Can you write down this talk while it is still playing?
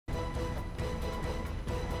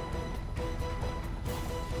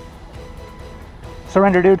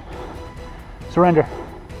Surrender, dude. Surrender.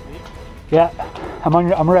 Yeah,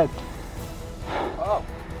 I'm red. Oh.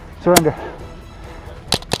 Surrender.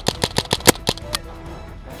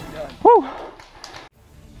 Woo!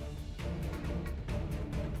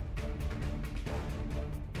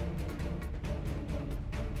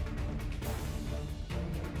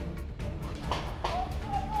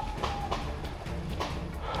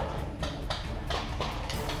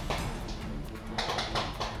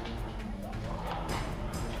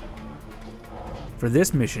 For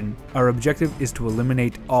this mission, our objective is to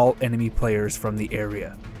eliminate all enemy players from the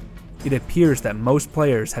area. It appears that most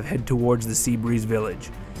players have headed towards the Seabreeze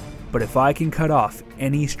village, but if I can cut off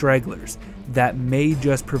any stragglers, that may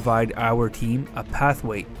just provide our team a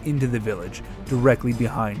pathway into the village directly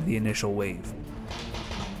behind the initial wave.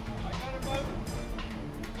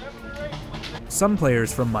 Some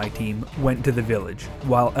players from my team went to the village,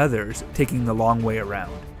 while others taking the long way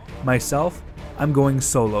around. Myself, I'm going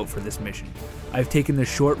solo for this mission. I've taken the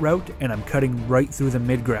short route and I'm cutting right through the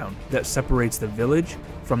mid-ground that separates the village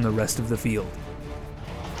from the rest of the field.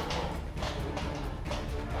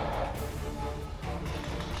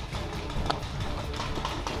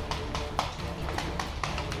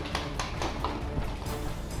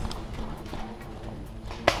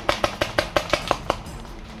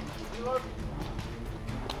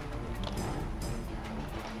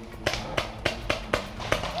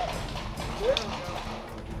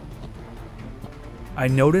 I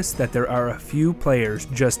notice that there are a few players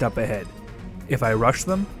just up ahead. If I rush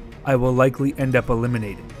them, I will likely end up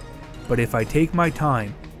eliminated. But if I take my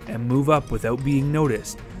time and move up without being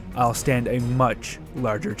noticed, I'll stand a much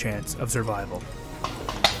larger chance of survival.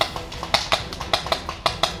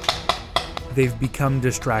 They've become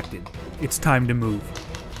distracted. It's time to move.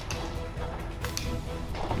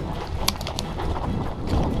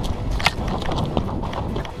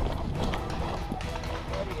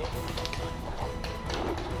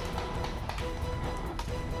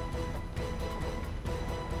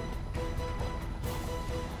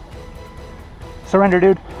 Surrender,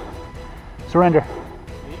 dude. Surrender.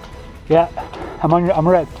 Yeah, I'm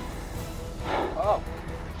red. Oh.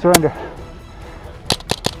 Surrender.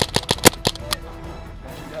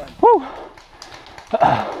 Woo!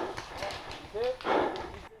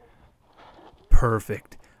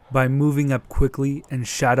 Perfect. By moving up quickly and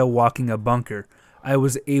shadow walking a bunker, I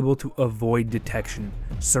was able to avoid detection,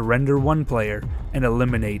 surrender one player, and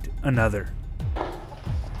eliminate another.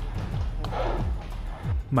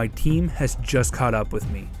 My team has just caught up with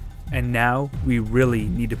me, and now we really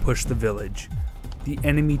need to push the village. The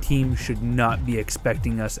enemy team should not be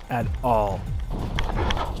expecting us at all.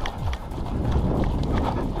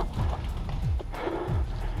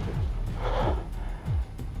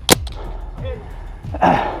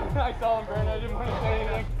 I saw him burn, I didn't want to say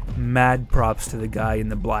anything. Mad props to the guy in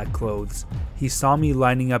the black clothes. He saw me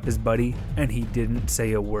lining up his buddy, and he didn't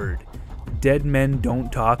say a word. Dead men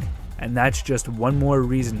don't talk, and that's just one more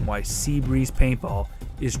reason why Seabreeze Paintball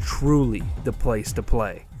is truly the place to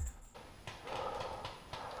play.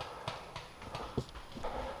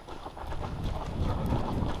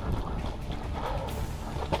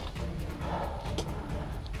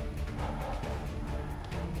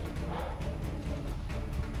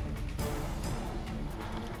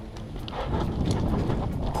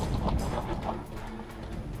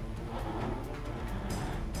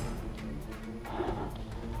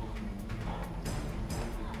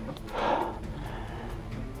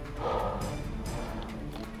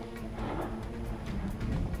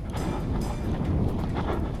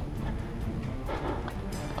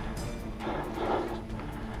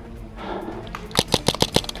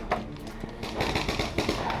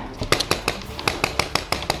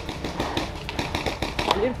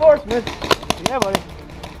 Reinforcements. Yeah, buddy.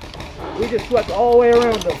 We just swept all the way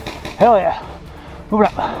around them. Hell yeah. Move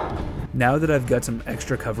it up. Now that I've got some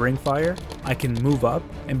extra covering fire, I can move up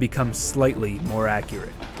and become slightly more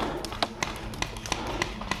accurate.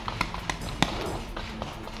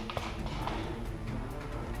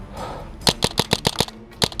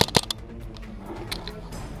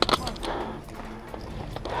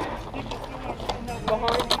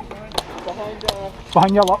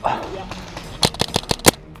 Behind yellow. Yeah.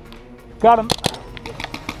 Got him.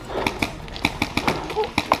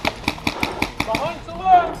 Behind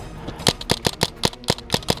saloon.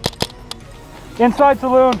 Inside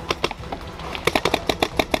saloon.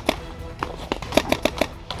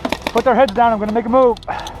 Put their heads down. I'm going to make a move.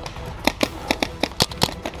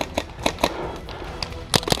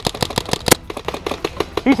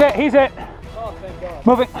 He's hit. He's hit. Oh, thank God.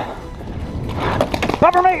 Moving.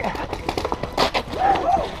 Cover me.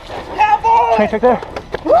 Yeah, boy! Change right there.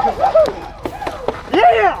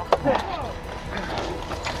 Yeah!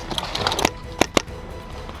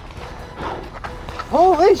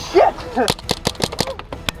 Holy shit!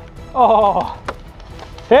 Oh.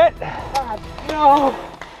 Hit. No!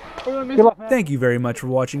 Good luck, man. Thank you very much for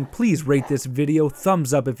watching. Please rate this video,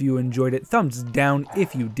 thumbs up if you enjoyed it, thumbs down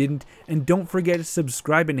if you didn't, and don't forget to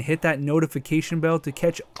subscribe and hit that notification bell to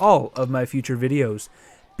catch all of my future videos.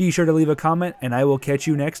 Be sure to leave a comment and I will catch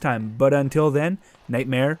you next time, but until then,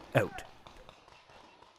 Nightmare out.